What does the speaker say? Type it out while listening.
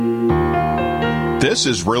This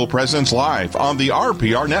is Real Presence Live on the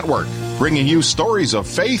RPR Network, bringing you stories of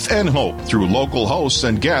faith and hope through local hosts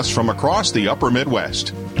and guests from across the upper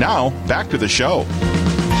Midwest. Now, back to the show.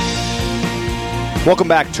 Welcome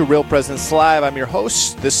back to Real Presence Live. I'm your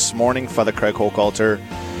host this morning, Father Craig Hochhalter,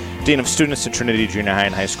 Dean of Students at Trinity Junior High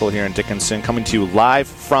and High School here in Dickinson, coming to you live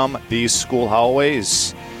from these school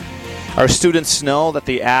hallways. Our students know that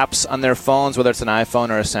the apps on their phones, whether it's an iPhone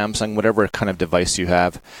or a Samsung, whatever kind of device you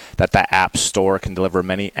have, that the App Store can deliver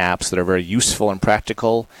many apps that are very useful and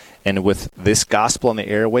practical. And with this gospel on the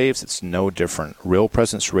airwaves, it's no different. Real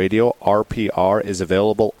Presence Radio, RPR, is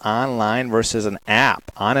available online versus an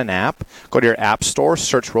app. On an app, go to your App Store,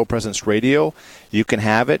 search Real Presence Radio. You can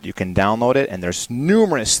have it, you can download it, and there's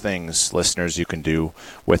numerous things, listeners, you can do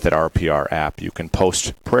with that RPR app. You can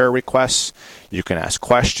post prayer requests, you can ask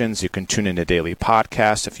questions, you can tune in to daily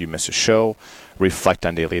podcasts if you miss a show, reflect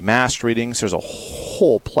on daily Mass readings. There's a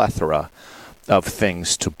whole plethora of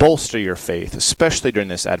things to bolster your faith, especially during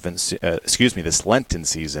this this Lenten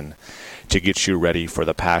season, to get you ready for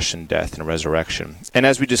the Passion, Death, and Resurrection. And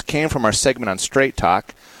as we just came from our segment on Straight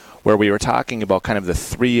Talk, where we were talking about kind of the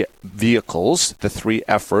three vehicles, the three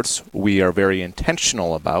efforts we are very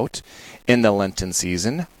intentional about in the Lenten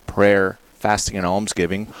season: prayer, fasting, and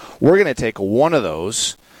almsgiving. We're going to take one of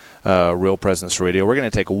those, Real Presence Radio, we're going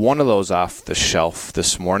to take one of those off the shelf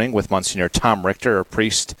this morning with Monsignor Tom Richter, a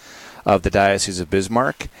priest of the Diocese of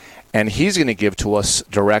Bismarck, and he's going to give to us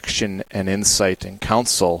direction and insight and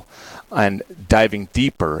counsel and diving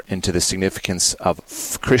deeper into the significance of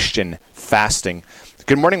Christian fasting.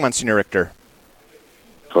 Good morning, Monsignor Richter.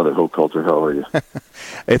 Father Hochhalter, how are you?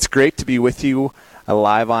 It's great to be with you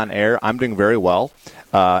live on air. I'm doing very well.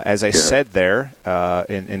 As I said there,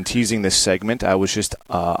 in teasing this segment, I was just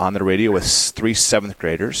on the radio with 3 7th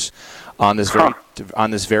graders on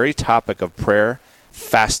this very topic of prayer,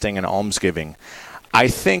 fasting, and almsgiving. I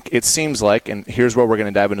think it seems like, and here's where we're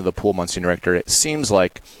going to dive into the pool, Monsignor Richter, it seems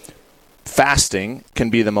like fasting can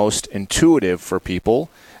be the most intuitive for people.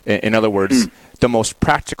 In other words, the most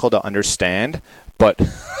practical to understand, but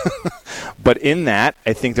in that,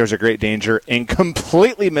 I think there's a great danger in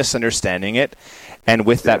completely misunderstanding it, and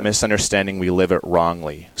with that misunderstanding, we live it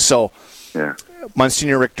wrongly. So,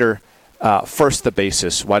 Monsignor Richter, first the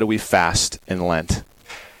basis. Why do we fast in Lent?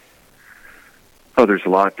 Oh, there's a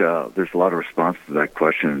lot of response to that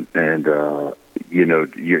question, and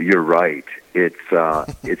you're right.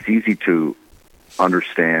 It's easy to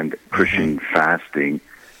understand Christian fasting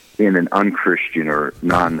in an unchristian or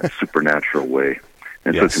non-supernatural way,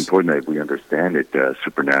 and so it's important that we understand it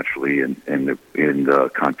supernaturally in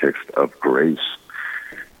the context of grace.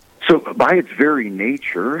 So, by its very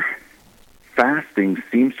nature, fasting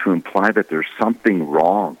seems to imply that there's something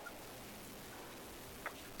wrong.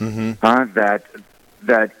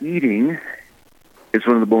 That eating is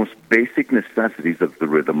one of the most basic necessities of the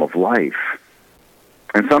rhythm of life,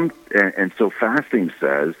 and so fasting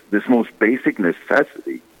says this most basic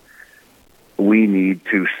necessity we need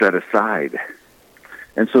to set aside,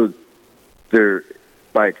 and so there,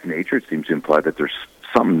 by its nature, it seems to imply that there's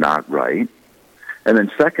something not right, and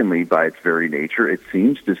then secondly, by its very nature, it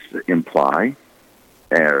seems to imply,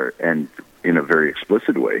 and in a very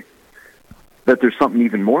explicit way, that there's something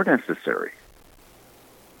even more necessary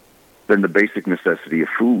than the basic necessity of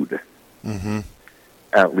food,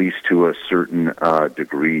 at least to a certain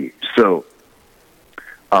degree. So,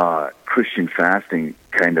 Christian fasting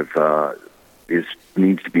kind of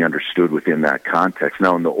needs to be understood within that context.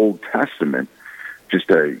 Now, in the Old Testament, just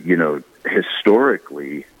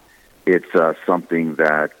historically, it's something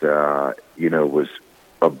that was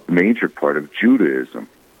a major part of Judaism.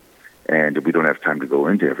 And we don't have time to go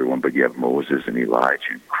into everyone, but you have Moses and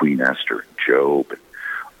Elijah and Queen Esther and Job, and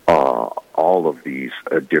all of these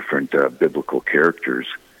different biblical characters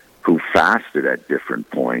who fasted at different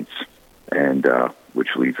points, and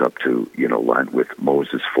which leads up to Lent with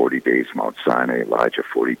Moses 40 days Mount Sinai, Elijah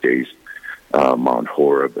 40 days Mount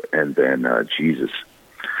Horeb, and then Jesus.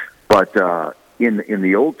 But in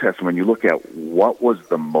the Old Testament, when you look at what was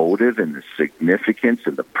the motive and the significance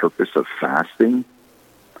and the purpose of fasting,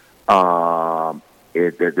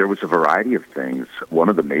 there was a variety of things. One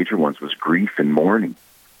of the major ones was grief and mourning.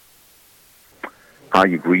 How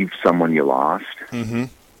you grieve someone you lost,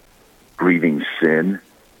 grieving sin,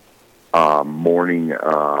 mourning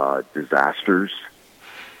disasters,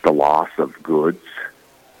 the loss of goods.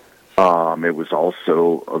 It was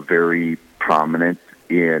also very prominent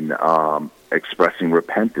in expressing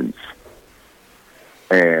repentance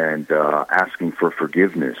and asking for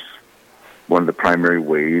forgiveness. One of the primary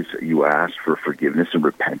ways you asked for forgiveness and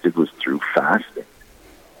repented was through fasting.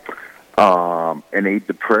 And aid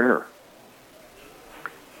to prayer.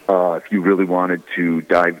 If you really wanted to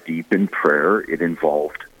dive deep in prayer, it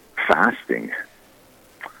involved fasting.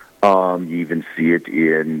 You even see it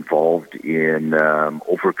involved in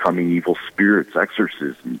overcoming evil spirits,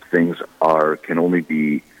 exorcism. Things can only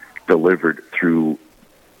be delivered through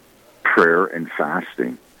prayer and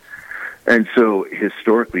fasting. And so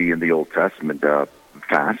historically in the Old Testament,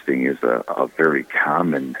 fasting is a very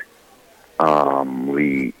commonly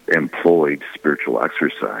employed spiritual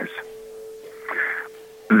exercise.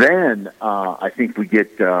 Then I think we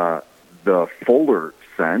get the fuller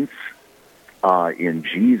sense in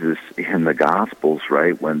Jesus in the Gospels,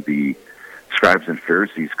 right, when the scribes and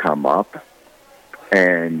Pharisees come up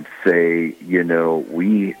and say,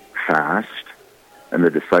 we fast, and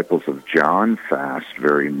the disciples of John fast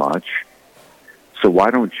very much. So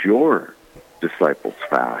why don't your disciples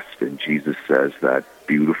fast? And Jesus says that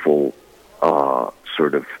beautiful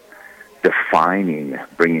sort of defining,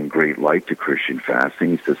 bringing great light to Christian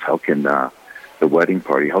fasting. He says, how can the wedding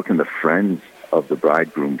party, how can the friends of the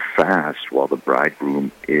bridegroom fast while the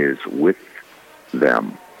bridegroom is with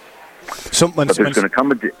them? But there's going to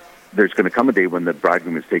come a day when the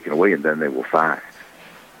bridegroom is taken away, and then they will fast.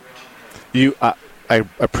 I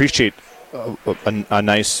appreciate a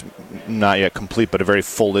nice, not yet complete, but a very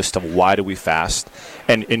full list of why do we fast.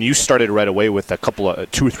 And you started right away with a couple of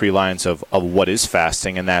 2 or 3 lines of what is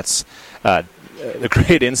fasting, and that's the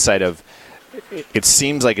great insight of it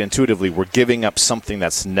seems like intuitively we're giving up something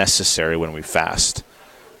that's necessary when we fast.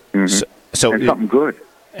 Mm-hmm. So and something good.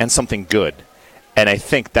 And something good. And I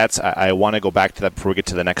think I want to go back to that before we get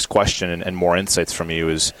to the next question and more insights from you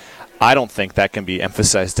is I don't think that can be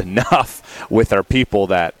emphasized enough with our people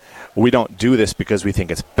that we don't do this because we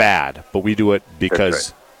think it's bad, but we do it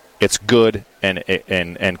because it's good and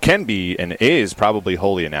can be and is probably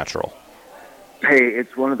holy and natural. Hey,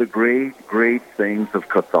 it's one of the great things of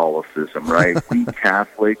Catholicism, right? We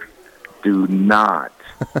Catholics do not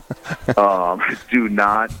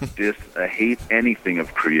hate anything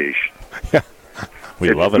of creation. Yeah.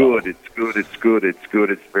 We love it all. It's good.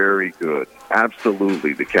 It's very good.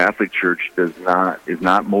 Absolutely. The Catholic Church is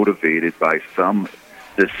not motivated by some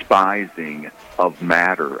despising of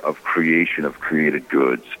matter, of creation, of created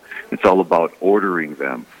goods. It's all about ordering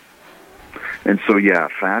them. And so,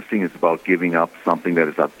 fasting is about giving up something that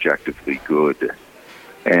is objectively good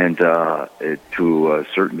and to a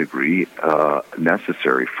certain degree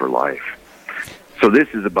necessary for life. So this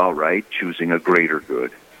is about, choosing a greater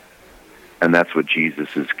good. And that's what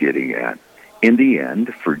Jesus is getting at. In the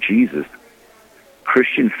end, for Jesus,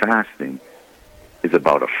 Christian fasting is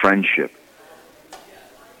about a friendship.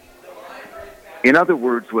 In other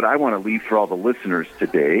words, what I want to leave for all the listeners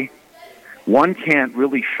today, one can't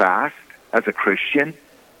really fast as a Christian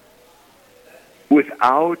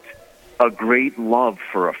without a great love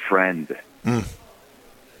for a friend.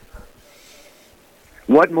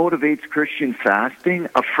 What motivates Christian fasting?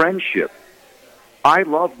 A friendship. I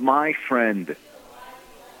love my friend.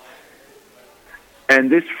 And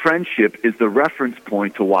this friendship is the reference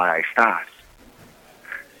point to why I fast.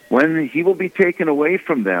 When he will be taken away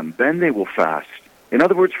from them, then they will fast. In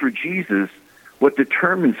other words, for Jesus, what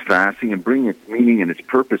determines fasting and bringing its meaning and its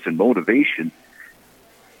purpose and motivation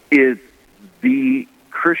is the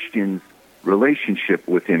Christian's relationship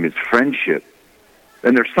with him, his friendship.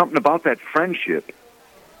 And there's something about that friendship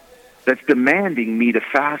that's demanding me to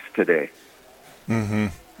fast today. Mm-hmm.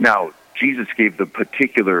 Now, Jesus gave the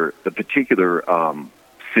particular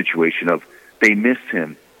situation of they miss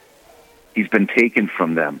him. He's been taken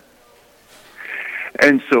from them.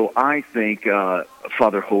 And so I think,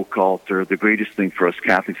 Father Hochhalter, the greatest thing for us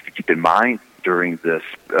Catholics to keep in mind during this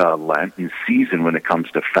Lenten season when it comes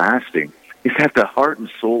to fasting is that the heart and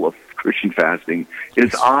soul of Christian fasting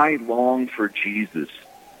is I long for Jesus.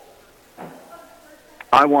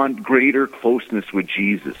 I want greater closeness with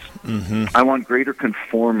Jesus. Mm-hmm. I want greater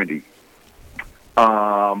conformity.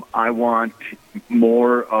 I want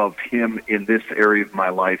more of him in this area of my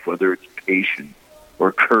life, whether it's patience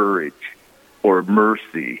or courage or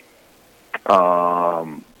mercy.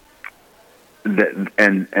 And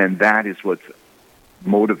that is what's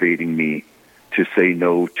motivating me to say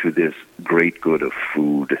no to this great good of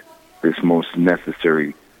food, this most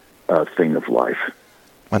necessary thing of life.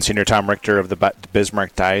 Monsignor Tom Richter of the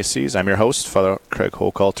Bismarck Diocese. I'm your host, Father Craig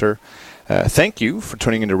Hochhalter. Thank you for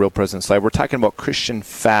tuning into Real Presence Live. We're talking about Christian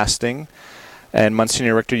fasting. And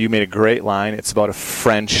Monsignor Richter, you made a great line. It's about a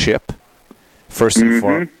friendship. First and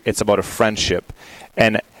foremost, it's about a friendship.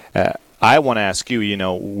 And I want to ask you,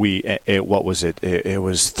 what was it? It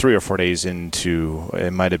was 3 or 4 days into,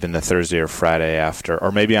 it might have been the Thursday or Friday after,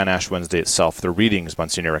 or maybe on Ash Wednesday itself, the readings,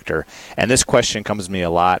 Monsignor Richter. And this question comes to me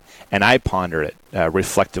a lot, and I ponder it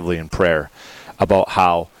reflectively in prayer about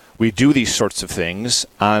how we do these sorts of things.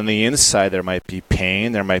 On the inside, there might be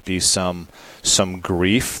pain, there might be some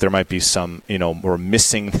grief, there might be some, we're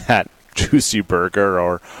missing that juicy burger,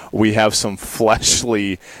 or we have some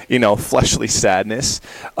fleshly sadness,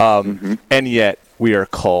 and yet we are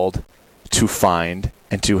called to find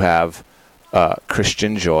and to have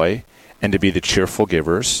Christian joy, and to be the cheerful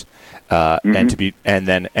givers, and to be,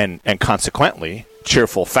 and consequently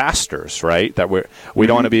cheerful fasters. Right? That we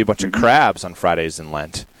don't want to be a bunch of crabs on Fridays in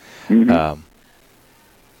Lent.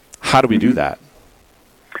 How do we do that?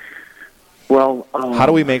 Well, how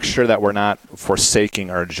do we make sure that we're not forsaking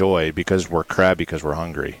our joy because we're crabby, because we're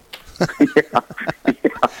hungry?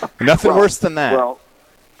 Nothing worse than that. Well,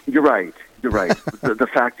 you're right. The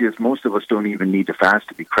fact is, most of us don't even need to fast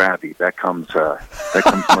to be crabby. That comes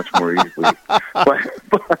much more easily.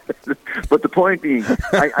 But the point being,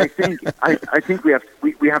 I think we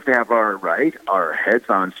have to have our heads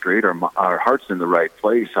on straight, our hearts in the right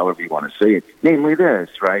place, however you want to say it. Namely,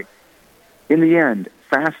 this, right? In the end,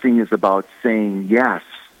 fasting is about saying yes,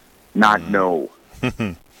 not no.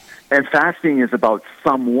 And fasting is about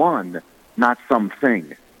someone, not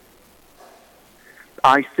something.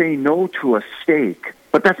 I say no to a steak,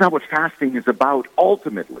 but that's not what fasting is about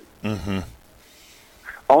ultimately.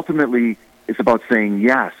 Ultimately, it's about saying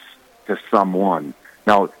yes to someone.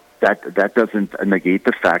 Now, that doesn't negate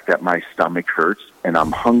the fact that my stomach hurts and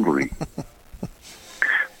I'm hungry.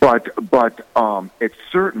 but it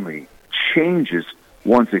certainly changes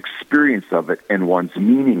one's experience of it and one's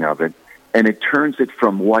meaning of it, and it turns it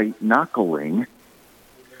from white knuckling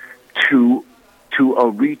to a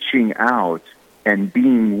reaching out and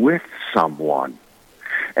being with someone.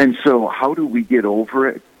 And so, how do we get over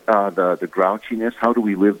it? The grouchiness. How do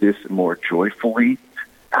we live this more joyfully?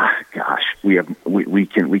 Gosh, we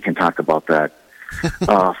can talk about that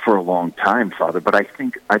for a long time, Father. But I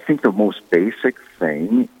think the most basic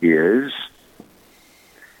thing is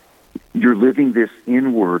you're living this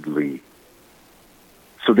inwardly.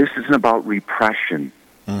 So this isn't about repression.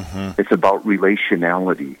 It's about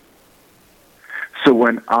relationality. So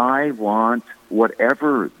when I want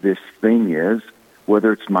whatever this thing is,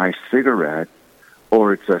 whether it's my cigarette,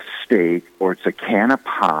 or it's a steak, or it's a can of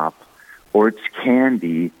pop, or it's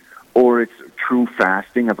candy, or it's true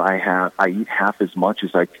fasting if I eat half as much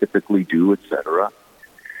as I typically do, etc.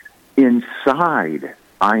 Inside,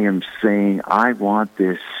 I am saying, I want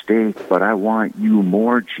this steak, but I want you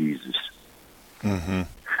more, Jesus.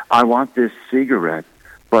 I want this cigarette,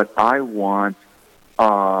 but I want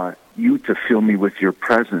you to fill me with your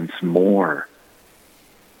presence more.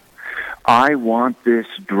 I want this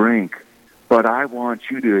drink, but I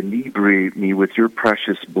want you to inebriate me with your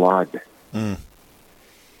precious blood. That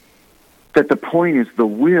the point is the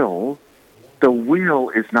will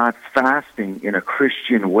is not fasting in a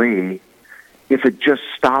Christian way if it just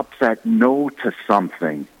stops at no to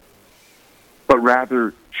something, but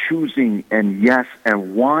rather choosing and yes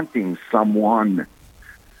and wanting someone.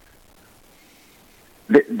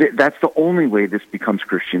 That's the only way this becomes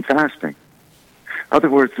Christian fasting. In other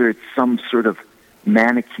words, it's some sort of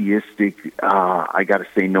manichaeistic, I got to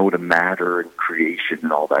say no to matter and creation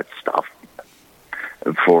and all that stuff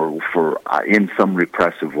for in some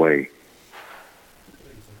repressive way.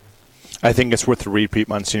 I think it's worth to repeat,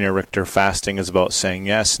 Monsignor Richter. Fasting is about saying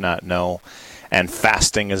yes, not no. And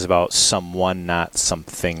fasting is about someone, not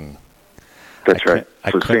something. That's right.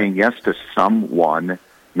 So saying yes to someone,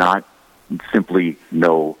 not simply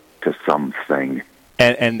no to something.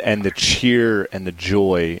 And the cheer and the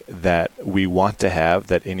joy that we want to have,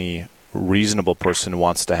 that any reasonable person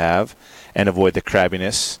wants to have, and avoid the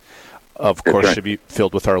crabbiness, of course, should be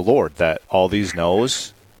filled with our Lord. That all these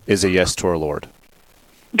no's is a yes to our Lord.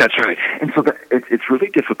 That's right. And so it's really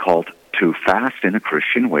difficult to fast in a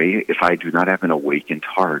Christian way if I do not have an awakened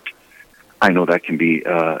heart. I know that can be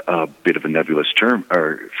a bit of a nebulous term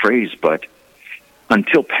or phrase, but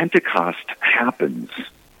until Pentecost happens,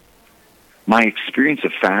 my experience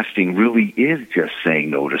of fasting really is just saying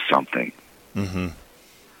no to something.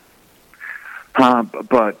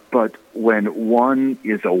 But when one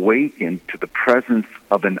is awakened to the presence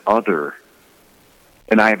of an other,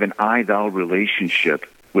 and I have an I-thou relationship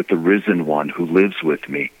with the risen one who lives with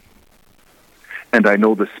me, and I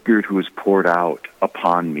know the Spirit who is poured out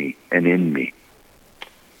upon me and in me,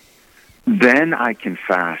 then I can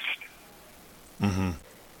fast.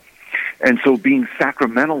 And so being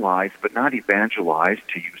sacramentalized, but not evangelized,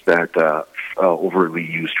 to use that overly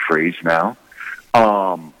used phrase now,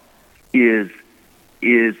 is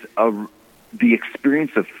the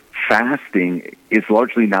experience of fasting is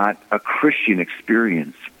largely not a Christian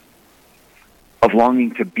experience of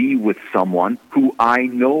longing to be with someone who I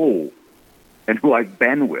know and who I've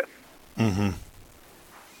been with. Mm-hmm.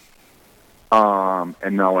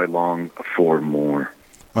 And now I long for more.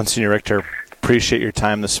 Monsignor Richter, appreciate your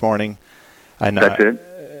time this morning. I know. That's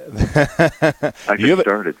it? I just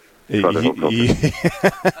started.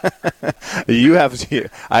 You have.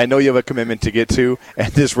 I know you have a commitment to get to,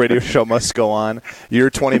 and this radio show must go on. Your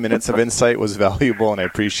 20 minutes of insight was valuable, and I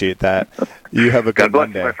appreciate that. You have a good God bless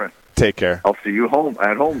Monday. you, my friend. Take care. I'll see you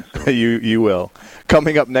at home soon. You will.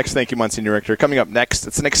 Coming up next, thank you, Monsignor Richter. Coming up next,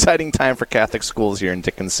 it's an exciting time for Catholic schools here in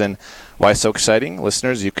Dickinson. Why so exciting?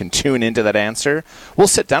 Listeners, you can tune into that answer. We'll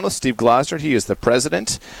sit down with Steve Glasser. He is the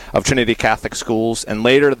president of Trinity Catholic Schools. And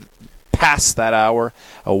later, past that hour,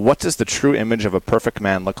 what does the true image of a perfect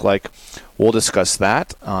man look like? We'll discuss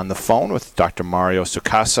that on the phone with Dr. Mario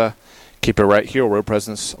Sukasa. Keep it right here, Real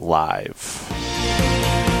Presence Live.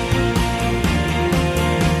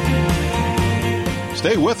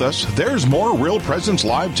 Stay with us. There's more Real Presence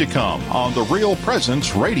Live to come on the Real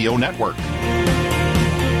Presence Radio Network.